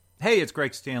Hey, it's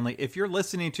Greg Stanley. If you're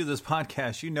listening to this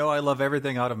podcast, you know I love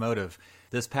everything automotive.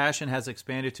 This passion has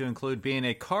expanded to include being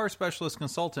a car specialist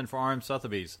consultant for RM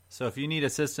Sotheby's. So if you need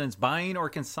assistance buying or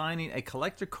consigning a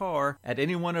collector car at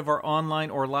any one of our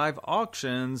online or live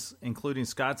auctions, including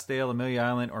Scottsdale, Amelia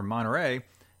Island, or Monterey,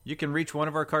 you can reach one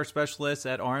of our car specialists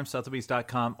at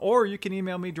rmsotheby's.com, or you can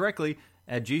email me directly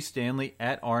at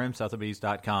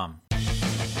gstanley@rmsotheby's.com.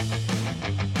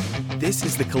 This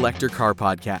is the Collector Car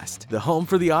Podcast, the home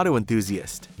for the auto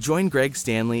enthusiast. Join Greg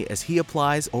Stanley as he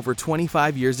applies over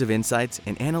 25 years of insights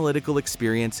and analytical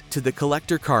experience to the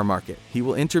collector car market. He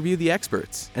will interview the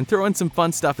experts and throw in some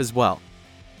fun stuff as well.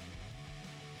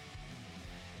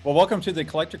 Well, welcome to the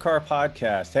Collector Car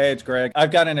Podcast. Hey, it's Greg.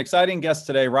 I've got an exciting guest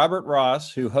today, Robert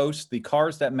Ross, who hosts the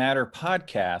Cars That Matter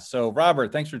podcast. So,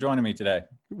 Robert, thanks for joining me today.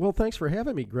 Well, thanks for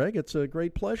having me, Greg. It's a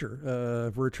great pleasure,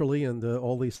 virtually and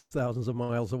all these thousands of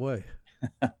miles away.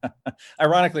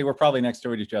 Ironically, we're probably next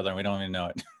to each other and we don't even know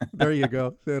it. There you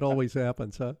go. It always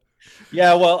happens, huh?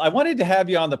 Yeah, well, I wanted to have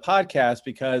you on the podcast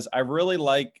because I really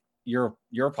like your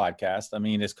podcast. I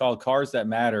mean, it's called Cars That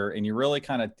Matter, and you really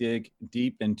kind of dig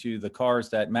deep into the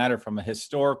cars that matter from a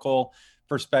historical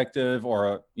perspective,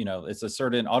 or it's a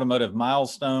certain automotive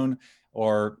milestone,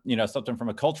 or something from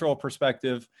a cultural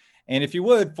perspective. And if you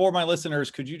would, for my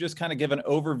listeners, could you just kind of give an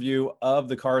overview of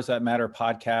the Cars That Matter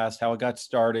podcast, how it got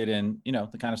started, and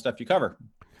the kind of stuff you cover?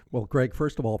 Well, Greg,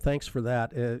 first of all, thanks for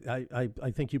that.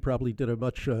 I think you probably did a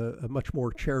much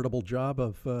more charitable job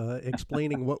of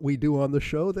explaining what we do on the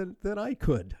show than I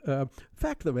could.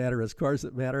 Fact of the matter is, Cars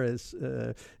That Matter is,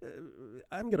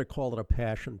 I'm going to call it a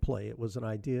passion play. It was an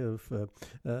idea of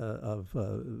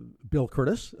Bill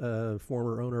Curtis,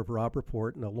 former owner of Robb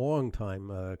Report and a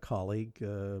longtime colleague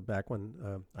back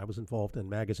when I was involved in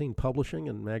magazine publishing,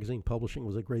 and magazine publishing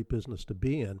was a great business to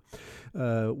be in.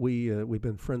 We've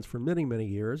been friends for many, many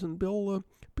years. And Bill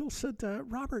said,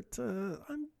 Robert,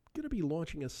 I'm going to be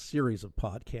launching a series of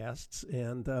podcasts,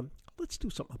 and let's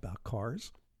do something about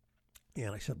cars.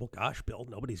 And I said, well, gosh, Bill,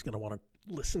 nobody's going to want to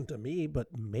listen to me, but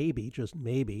maybe, just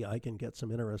maybe, I can get some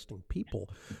interesting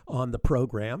people on the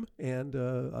program, and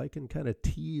I can kind of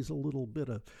tease a little bit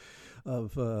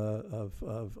of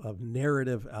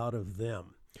narrative out of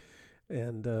them.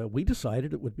 And we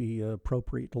decided it would be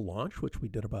appropriate to launch, which we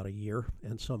did about a year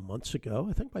and some months ago.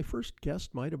 I think my first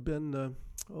guest might have been,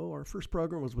 our first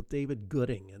program was with David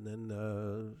Gooding, and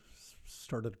then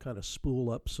started to kind of spool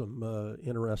up some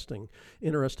interesting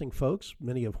folks,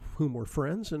 many of whom were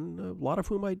friends, and a lot of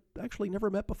whom I'd actually never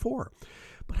met before.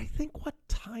 But I think what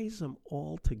ties them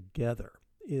all together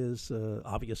is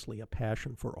obviously a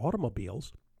passion for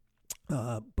automobiles,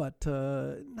 but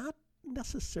not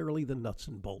necessarily the nuts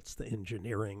and bolts, the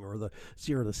engineering or the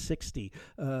 0 to 60,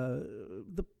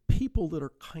 the people that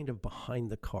are kind of behind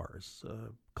the cars.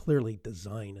 Clearly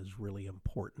design is really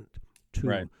important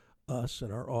to us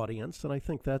and our audience, and I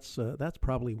think that's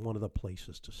probably one of the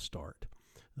places to start.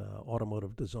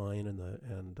 Automotive design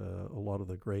and a lot of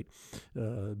the great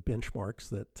benchmarks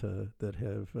that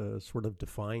have sort of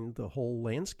defined the whole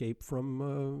landscape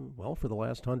from for the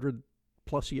last 100+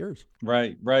 years.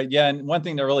 Right. Yeah. And one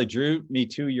thing that really drew me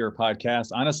to your podcast,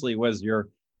 honestly, was your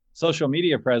social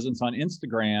media presence on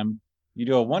Instagram. You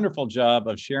do a wonderful job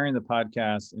of sharing the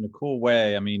podcast in a cool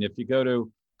way. I mean, if you go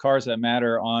to Cars That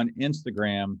Matter on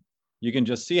Instagram, you can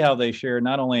just see how they share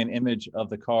not only an image of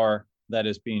the car that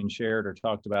is being shared or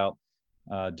talked about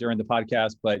during the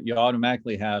podcast, but you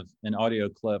automatically have an audio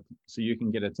clip so you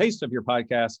can get a taste of your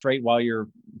podcast straight while you're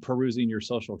perusing your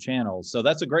social channels. So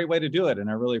that's a great way to do it, and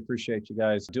I really appreciate you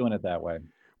guys doing it that way.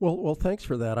 Well, thanks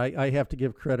for that. I have to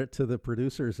give credit to the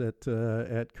producers at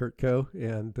CurtCo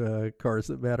and Cars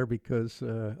That Matter, because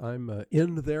I'm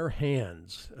in their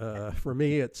hands. For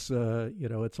me, it's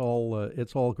it's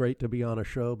all great to be on a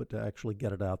show, but to actually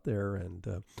get it out there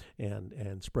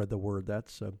and spread the word,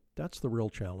 that's the real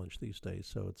challenge these days.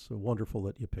 So it's wonderful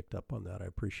that you picked up on that. I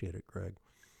appreciate it, Greg.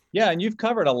 Yeah, and you've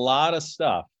covered a lot of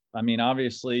stuff. I mean,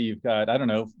 obviously, you've got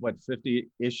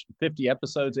 50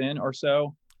 episodes in or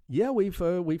so. Yeah,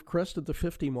 we've crested the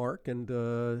 50 mark,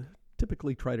 and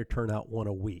typically try to turn out one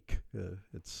a week.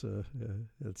 That's the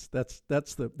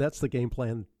game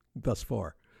plan thus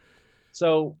far.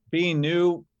 So, being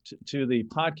new to the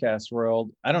podcast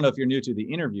world, I don't know if you're new to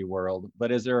the interview world,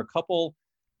 but is there a couple,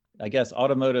 I guess,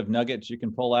 automotive nuggets you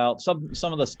can pull out? Some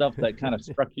of the stuff that kind of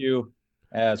struck you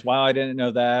as, wow, I didn't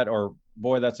know that, or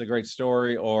boy, that's a great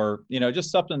story, or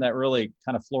just something that really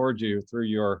kind of floored you through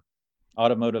your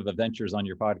automotive adventures on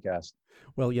your podcast.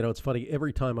 Well, it's funny.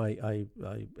 Every time I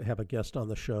have a guest on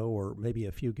the show, or maybe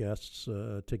a few guests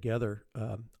together,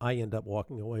 I end up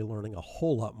walking away learning a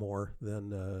whole lot more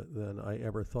than I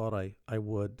ever thought I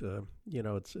would.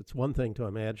 It's one thing to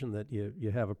imagine that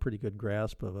you have a pretty good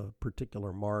grasp of a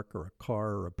particular mark or a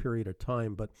car or a period of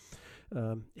time, but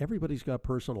everybody's got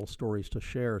personal stories to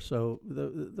share. So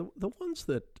the ones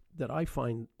that I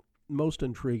find most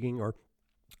intriguing are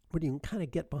when you can kind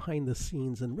of get behind the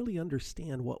scenes and really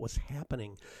understand what was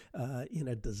happening in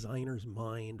a designer's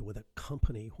mind with a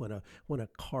company when a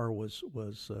car was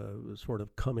sort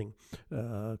of coming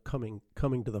to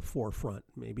the forefront,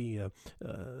 maybe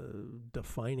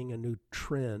defining a new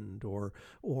trend or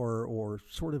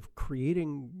sort of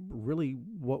creating really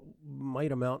what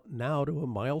might amount now to a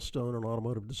milestone in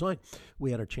automotive design.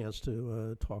 We had a chance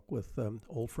to talk with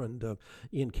old friend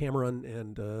Ian Cameron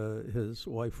and his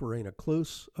wife Verena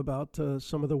Kloos about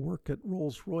some of the work at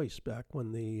Rolls-Royce back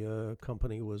when the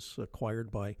company was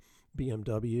acquired by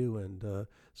BMW and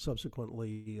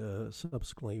subsequently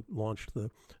launched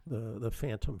the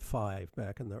Phantom 5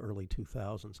 back in the early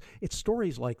 2000s. It's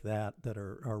stories like that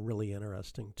are really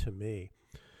interesting to me.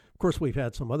 Of course, we've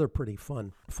had some other pretty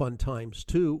fun times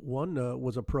too. One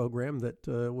was a program that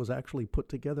was actually put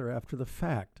together after the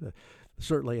fact.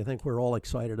 Certainly, I think we're all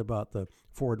excited about the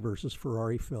Ford versus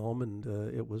Ferrari film, and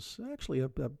it was actually a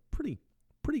pretty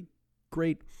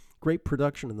great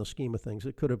production in the scheme of things.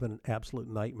 It could have been an absolute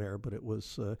nightmare, but it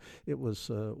was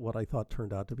what I thought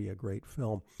turned out to be a great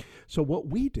film. So what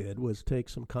we did was take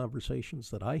some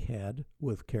conversations that I had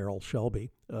with Carroll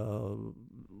Shelby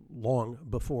long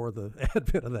before the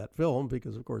advent of that film,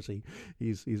 because of course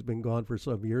he's been gone for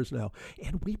some years now,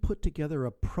 and we put together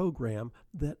a program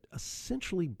that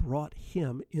essentially brought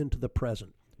him into the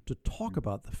present to talk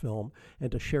about the film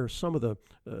and to share some of the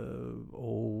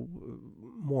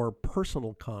more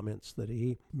personal comments that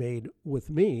he made with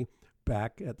me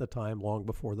back at the time, long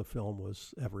before the film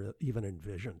was ever even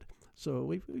envisioned. So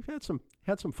we've had some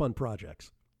fun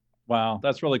projects. Wow,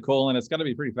 that's really cool, and it's got to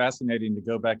be pretty fascinating to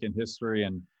go back in history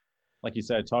and, like you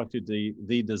said, talk to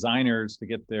the designers to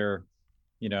get their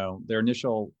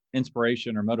initial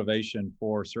inspiration or motivation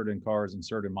for certain cars and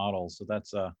certain models. So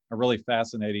that's a really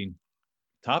fascinating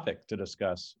topic to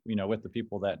discuss, with the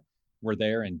people that were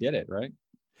there and did it, right?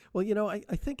 Well,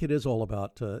 I think it is all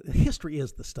about history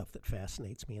is the stuff that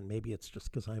fascinates me, and maybe it's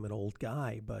just because I'm an old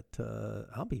guy, but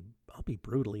I'll be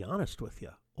brutally honest with you.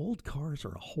 Old cars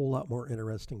are a whole lot more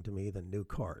interesting to me than new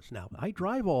cars. Now, I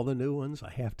drive all the new ones.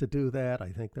 I have to do that. I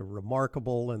think they're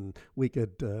remarkable, and we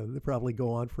could probably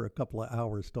go on for a couple of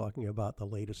hours talking about the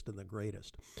latest and the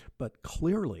greatest. But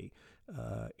clearly,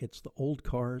 it's the old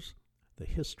cars, the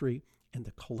history, and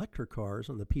the collector cars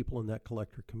and the people in that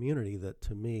collector community that,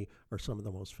 to me, are some of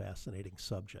the most fascinating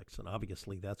subjects. And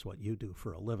obviously, that's what you do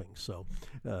for a living. So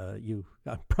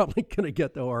I'm probably going to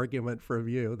get the argument from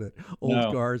you that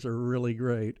old cars are really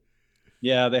great.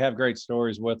 Yeah, they have great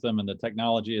stories with them, and the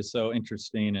technology is so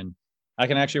interesting. And I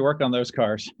can actually work on those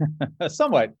cars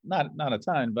somewhat, not a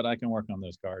ton, but I can work on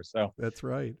those cars. So that's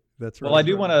right. Well, I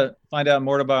do want to find out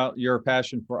more about your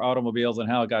passion for automobiles and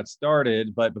how it got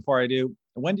started. But before I do,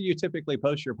 when do you typically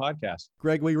post your podcast?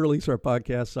 Greg, we release our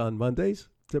podcasts on Mondays,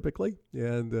 typically,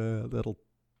 and that'll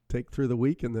take through the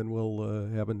week, and then we'll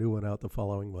have a new one out the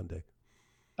following Monday.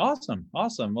 Awesome.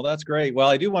 Well, that's great. Well,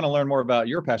 I do want to learn more about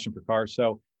your passion for cars.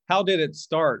 So how did it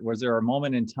start? Was there a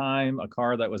moment in time, a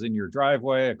car that was in your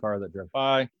driveway, a car that drove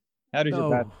by? How did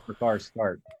your passion for cars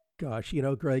start? Gosh,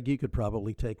 Greg, you could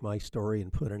probably take my story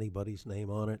and put anybody's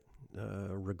name on it,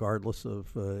 regardless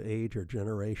of age or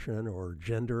generation or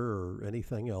gender or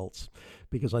anything else,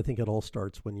 because I think it all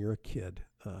starts when you're a kid.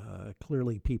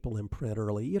 Clearly, people imprint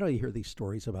early. You hear these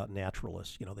stories about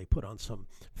naturalists. They put on some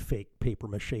fake paper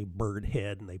mache bird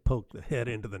head and they poke the head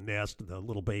into the nest, and the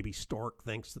little baby stork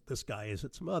thinks that this guy is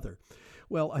its mother.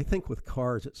 Well, I think with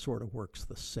cars, it sort of works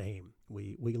the same.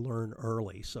 We learn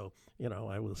early. So,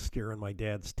 I was steering my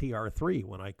dad's TR3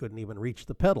 when I couldn't even reach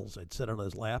the pedals. I'd sit on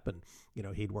his lap and,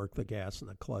 he'd work the gas and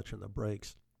the clutch and the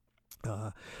brakes.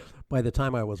 By the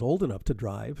time I was old enough to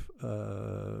drive,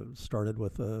 started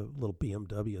with a little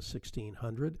BMW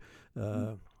 1600.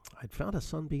 I'd found a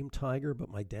Sunbeam Tiger, but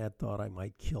my dad thought I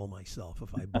might kill myself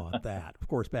if I bought that. Of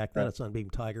course, back then a Sunbeam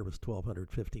Tiger was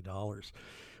 $1,250,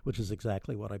 which is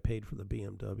exactly what I paid for the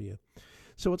BMW.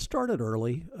 So it started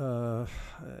early. I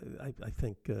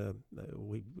think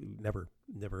we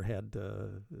never had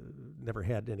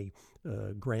any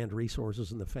grand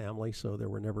resources in the family, so there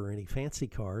were never any fancy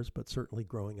cars. But certainly,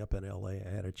 growing up in LA, I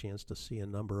had a chance to see a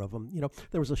number of them.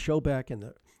 There was a show back in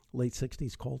the late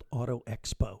 60s called Auto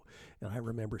Expo. And I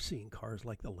remember seeing cars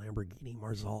like the Lamborghini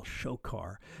Marzal show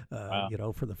car,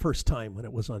 Wow. for the first time when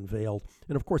it was unveiled.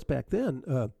 And of course, back then,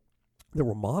 there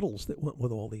were models that went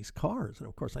with all these cars. And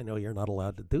of course, I know you're not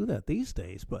allowed to do that these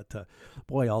days, but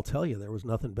boy, I'll tell you, there was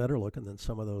nothing better looking than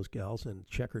some of those gals in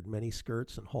checkered mini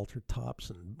skirts and halter tops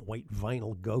and white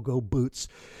vinyl go-go boots.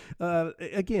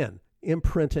 Again,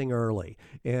 imprinting early.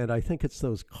 And I think it's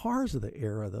those cars of the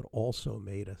era that also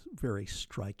made a very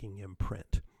striking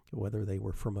imprint, whether they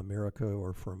were from America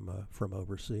or from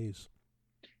overseas.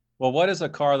 Well, what is a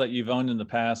car that you've owned in the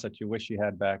past that you wish you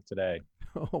had back today?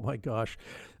 Oh my gosh.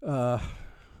 How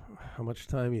much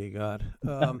time you got?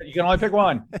 You can only pick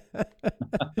one.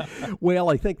 Well,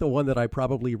 I think the one that I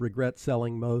probably regret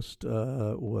selling most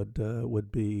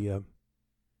would be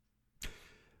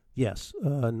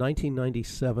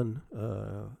 1997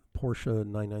 Porsche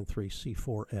 993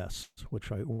 C4S,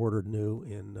 which I ordered new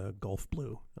in Gulf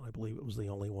Blue. I believe it was the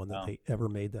only one that they ever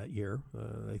made that year.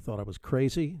 They thought I was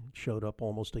crazy. It showed up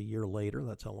almost a year later.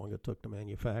 That's how long it took to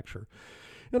manufacture.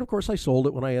 And of course, I sold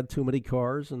it when I had too many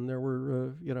cars, and there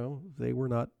were, they were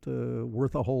not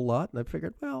worth a whole lot. And I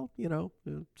figured, well,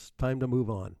 it's time to move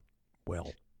on.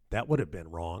 Well, that would have been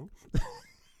wrong.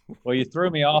 Well, you threw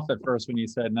me off at first when you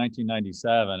said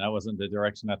 1997. That wasn't the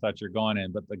direction I thought you're going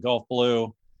in, but the Gulf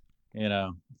Blue,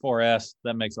 4S,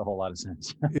 that makes a whole lot of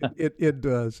sense. It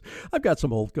does. I've got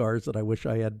some old cars that I wish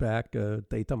I had back.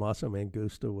 De Tomaso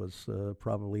Mangusta was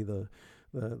probably the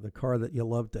car that you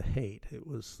love to hate. It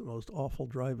was the most awful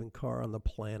driving car on the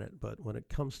planet, but when it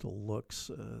comes to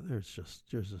looks, there's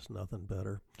just nothing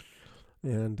better.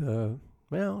 And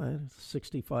well, a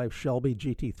 65 Shelby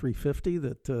GT350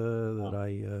 that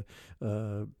I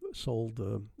sold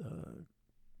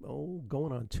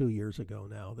going on 2 years ago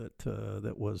now.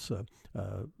 That was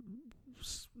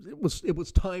it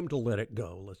was time to let it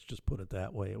go. Let's just put it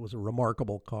that way. It was a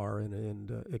remarkable car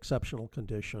in exceptional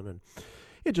condition, and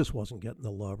it just wasn't getting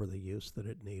the love or the use that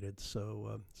it needed.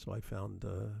 So I found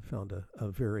a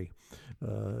very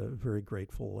very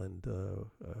grateful and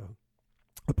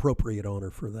appropriate owner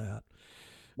for that.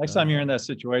 Next time you're in that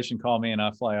situation, call me and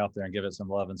I'll fly out there and give it some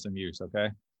love and some use. Okay.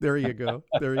 There you go.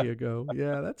 There you go.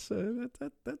 Yeah, that's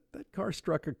that car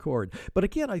struck a chord. But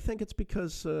again, I think it's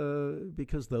because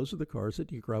those are the cars that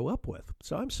you grow up with.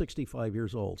 So I'm 65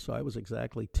 years old. So I was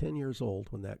exactly 10 years old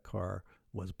when that car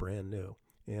was brand new.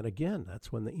 And again,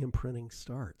 that's when the imprinting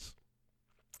starts.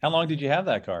 How long did you have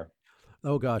that car?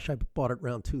 Oh gosh, I bought it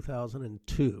around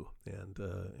 2002, and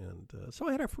so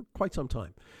I had it for quite some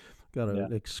time. Got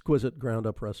an exquisite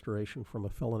ground-up restoration from a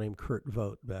fellow named Kurt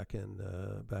Vogt back in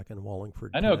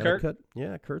Wallingford. I know Kurt.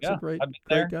 Yeah, Kurt's a great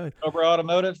guy. Cobra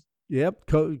Automotive. Yep,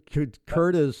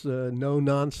 Kurt is no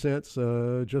nonsense,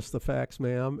 just the facts,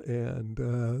 ma'am,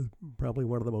 and probably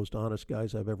one of the most honest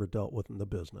guys I've ever dealt with in the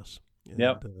business. And,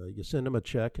 you send him a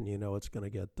check, and you know it's going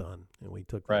to get done. And we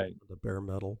took the bare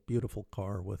metal, beautiful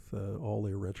car with all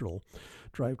the original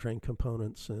drivetrain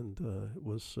components, and it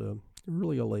was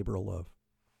really a labor of love.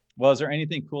 Well, is there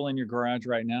anything cool in your garage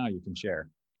right now you can share?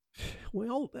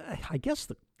 Well, I guess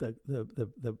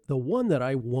the one that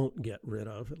I won't get rid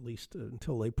of, at least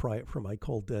until they pry it from my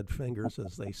cold dead fingers,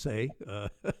 as they say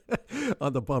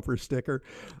on the bumper sticker.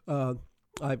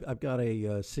 I've got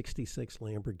a 66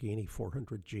 Lamborghini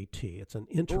 400 GT. It's an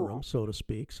interim, so to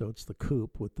speak. So it's the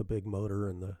coupe with the big motor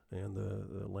and the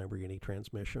Lamborghini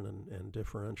transmission and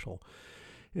differential.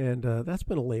 And that's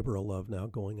been a labor of love now,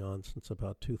 going on since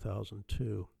about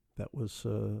 2002. That was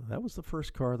the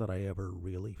first car that I ever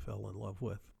really fell in love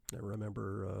with. I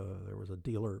remember there was a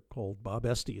dealer called Bob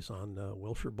Estes on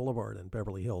Wilshire Boulevard in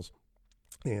Beverly Hills,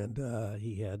 and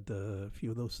he had a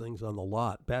few of those things on the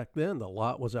lot. Back then, the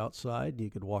lot was outside. You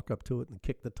could walk up to it and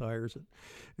kick the tires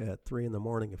at 3 in the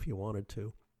morning if you wanted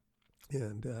to.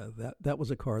 And that was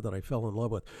a car that I fell in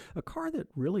love with. A car that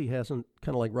really hasn't,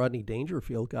 kind of like Rodney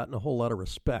Dangerfield, gotten a whole lot of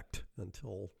respect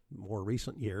until more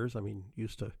recent years. I mean,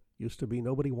 used to be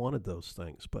nobody wanted those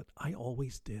things, but I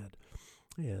always did.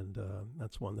 And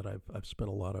that's one that I've spent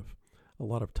a lot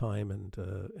of time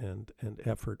and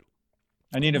effort.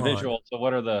 I need a visual. So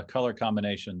what are the color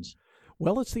combinations?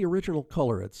 Well, it's the original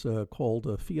color. It's called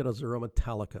Fiat Azzurro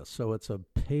Metallica. So it's a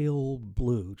pale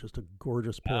blue, just a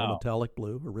gorgeous pale metallic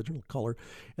blue, original color.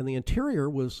 And the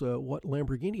interior was what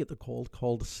Lamborghini at the called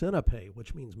Sinape,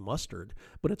 which means mustard.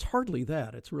 But it's hardly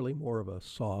that. It's really more of a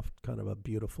soft, kind of a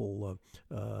beautiful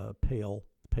pale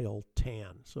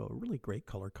tan. So a really great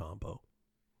color combo.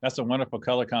 That's a wonderful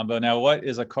color combo. Now, what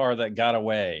is a car that got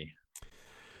away?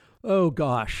 Oh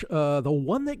gosh, the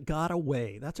one that got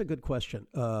away. That's a good question.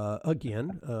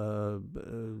 Again,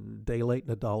 day late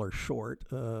and a dollar short.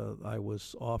 I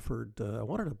was offered. I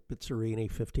wanted a Bizzarini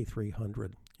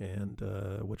 5300, and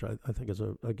which I think is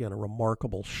again a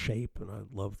remarkable shape, and I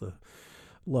love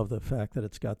the fact that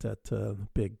it's got that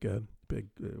big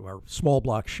or small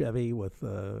block Chevy with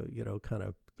kind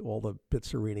of all the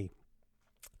Bizzarini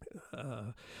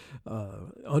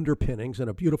underpinnings and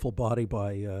a beautiful body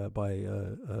by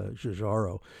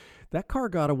Giugiaro. That car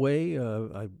got away.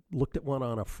 I looked at one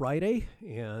on a Friday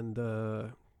and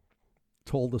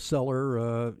told the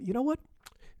seller, you know what?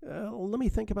 Let me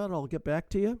think about it. I'll get back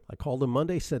to you. I called him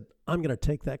Monday, said, I'm going to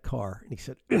take that car. And he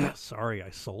said, sorry, I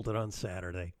sold it on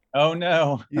Saturday. Oh,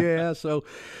 no. Yeah, so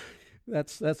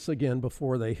that's again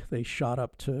before they shot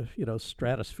up to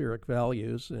stratospheric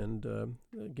values, and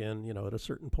again at a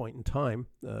certain point in time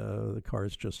the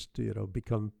cars just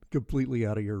become completely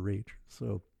out of your reach.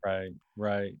 So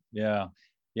Right.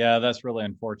 Yeah, that's really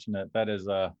unfortunate.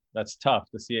 That's tough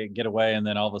to see it get away, and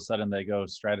then all of a sudden they go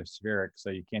stratospheric, so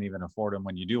you can't even afford them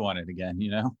when you do want it again.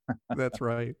 that's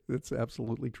right. It's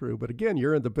absolutely true. But again,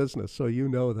 you're in the business, so you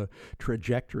know the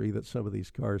trajectory that some of these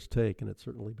cars take, and it's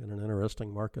certainly been an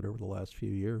interesting market over the last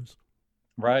few years.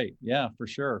 Right. Yeah, for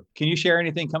sure. Can you share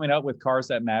anything coming up with Cars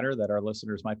That Matter that our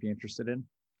listeners might be interested in?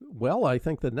 Well, I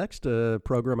think the next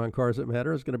program on Cars That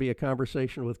Matter is going to be a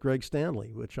conversation with Greg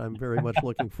Stanley, which I'm very much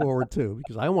looking forward to,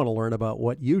 because I want to learn about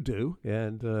what you do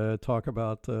and talk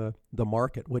about the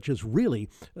market, which is really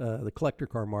the collector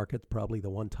car market. Probably the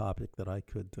one topic that I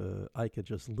could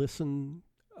just listen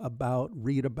about,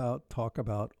 read about, talk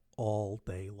about all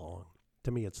day long.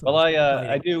 To me, it's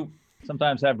I do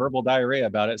sometimes have verbal diarrhea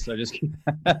about it, so just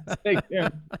stay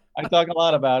tuned. I talk a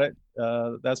lot about it.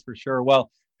 That's for sure.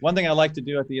 Well, one thing I like to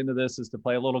do at the end of this is to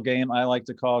play a little game I like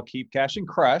to call Keep Cash and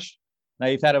Crush. Now,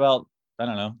 you've had about,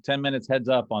 10 minutes heads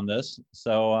up on this.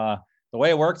 So the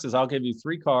way it works is I'll give you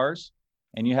 3 cars,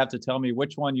 and you have to tell me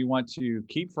which one you want to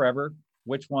keep forever,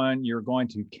 which one you're going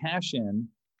to cash in,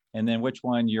 and then which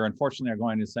one you're unfortunately are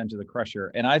going to send to the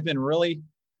crusher. And I really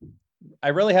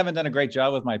haven't done a great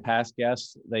job with my past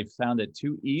guests. They've found it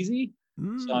too easy.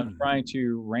 So I'm trying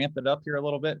to ramp it up here a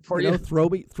little bit for you.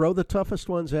 Throw the toughest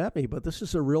ones at me, but this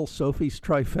is a real Sophie's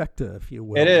trifecta, if you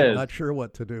will. It is. I'm not sure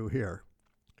what to do here.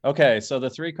 Okay, so the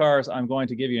 3 cars I'm going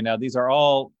to give you now, these are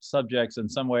all subjects in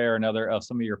some way or another of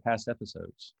some of your past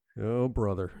episodes. Oh,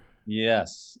 brother.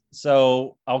 Yes.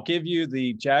 So I'll give you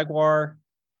the Jaguar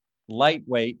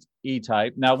lightweight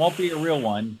E-Type. Now, it won't be a real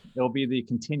one. It'll be the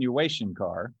continuation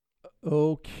car.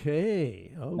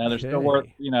 Okay. Now they're still worth,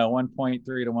 $1.3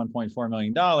 to $1.4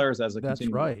 million as a That's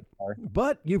right. car.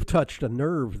 But you've touched a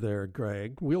nerve there,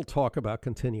 Greg. We'll talk about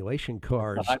continuation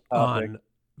cars on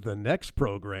the next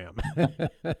program.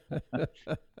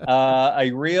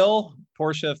 A real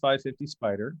Porsche 550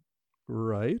 Spyder.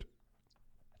 Right.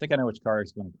 I think I know which car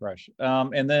is going to crush.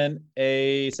 And then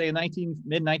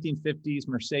mid-1950s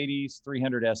Mercedes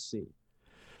 300 SC.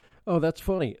 Oh, that's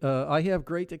funny. I have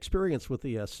great experience with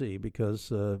the SC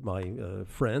because my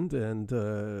friend and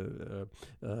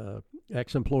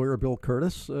ex-employer Bill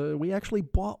Curtis, we actually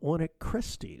bought one at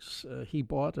Christie's. He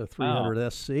bought a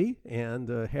 300 SC and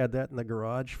had that in the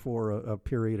garage for a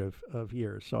period of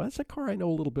years. So that's a car I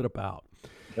know a little bit about.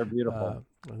 They're beautiful.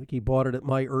 I think he bought it at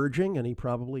my urging, and he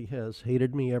probably has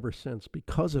hated me ever since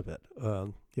because of it.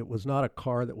 It was not a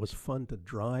car that was fun to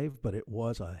drive, but it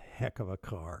was a heck of a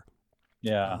car.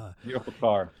 Yeah, beautiful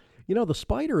car. The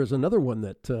Spyder is another one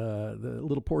that the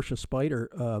little Porsche Spyder,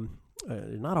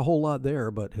 not a whole lot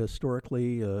there, but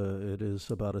historically it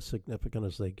is about as significant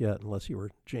as they get. Unless you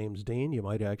were James Dean, you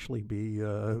might actually be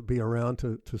around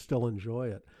to still enjoy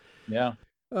it. Yeah.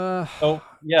 So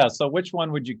which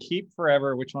one would you keep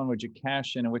forever? Which one would you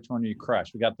cash in, and which one would you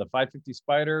crush? We got the 550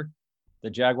 Spyder,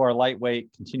 the Jaguar lightweight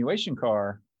continuation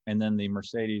car, and then the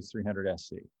Mercedes 300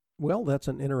 SC. Well, that's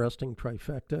an interesting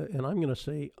trifecta, and I'm going to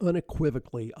say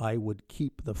unequivocally I would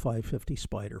keep the 550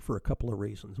 Spyder for a couple of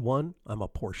reasons. One, I'm a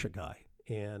Porsche guy,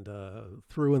 and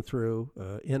through and through,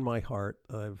 in my heart,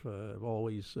 I've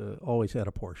always had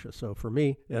a Porsche. So for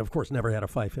me, and of course, never had a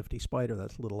 550 Spyder.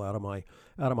 That's a little out of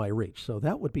my reach. So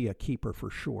that would be a keeper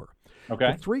for sure.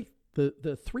 Okay.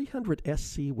 The 300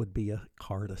 SC would be a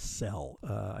car to sell.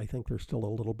 I think there's still a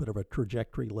little bit of a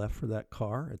trajectory left for that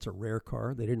car. It's a rare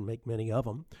car. They didn't make many of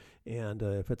them, and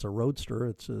if it's a roadster,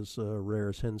 it's as rare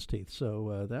as hen's teeth.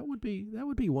 So that would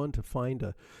be one to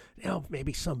find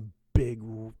maybe some big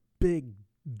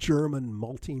German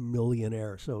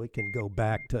multi-millionaire, so it can go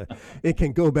back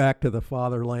to the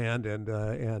fatherland and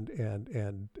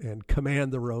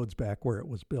command the roads back where it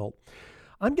was built.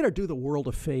 I'm going to do the world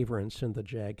a favor and send the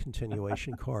Jag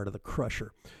continuation car to the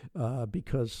crusher,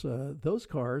 because those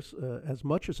cars, as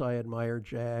much as I admire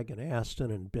Jag and Aston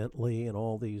and Bentley and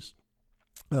all these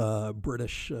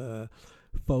British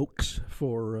folks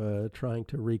for trying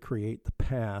to recreate the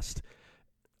past,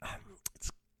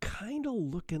 it's kind of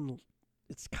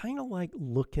like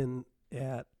looking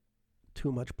at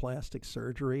too much plastic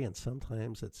surgery, and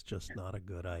sometimes it's just not a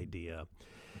good idea.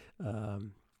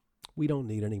 We don't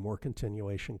need any more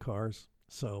continuation cars,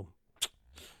 so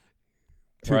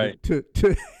to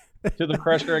the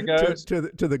crusher it goes. To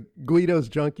the Guido's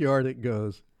junkyard it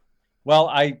goes. Well,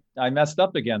 I messed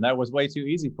up again. That was way too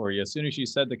easy for you. As soon as you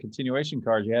said the continuation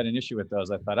cars, you had an issue with those.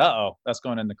 I thought, uh-oh, that's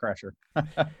going in the crusher.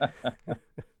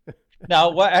 Now,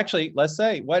 let's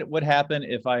say, what would happen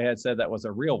if I had said that was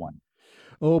a real one?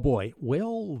 Oh, boy.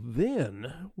 Well,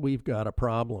 then we've got a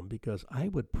problem, because I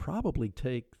would probably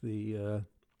take the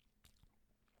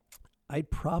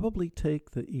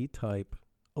E-Type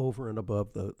over and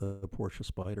above the Porsche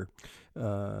Spyder.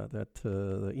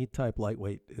 The E-Type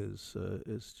lightweight is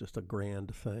just a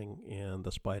grand thing, and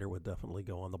the Spyder would definitely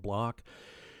go on the block.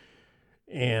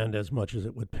 And as much as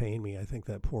it would pain me, I think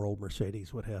that poor old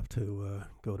Mercedes would have to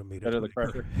go to meet the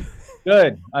crusher.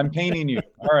 Good. I'm paining you.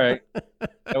 All right.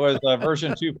 That was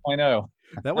version 2.0.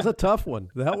 That was a tough one.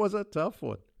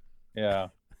 Yeah.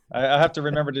 I have to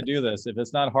remember to do this. If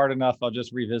it's not hard enough, I'll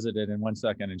just revisit it in 1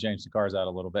 second and change the cars out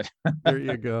a little bit. There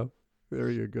you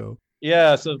go.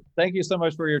 Yeah. So thank you so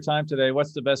much for your time today.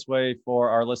 What's the best way for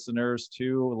our listeners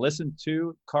to listen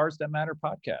to Cars That Matter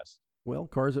podcast? Well,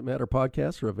 Cars That Matter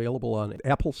podcasts are available on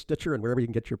Apple, Stitcher, and wherever you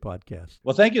can get your podcasts.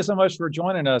 Well, thank you so much for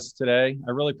joining us today.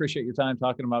 I really appreciate your time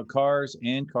talking about cars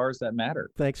and cars that matter.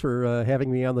 Thanks for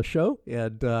having me on the show,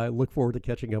 and I look forward to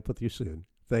catching up with you soon.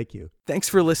 Thank you. Thanks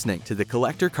for listening to the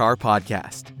Collector Car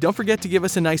Podcast. Don't forget to give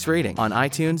us a nice rating on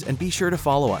iTunes, and be sure to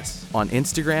follow us on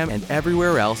Instagram and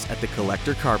everywhere else at the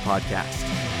Collector Car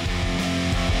Podcast.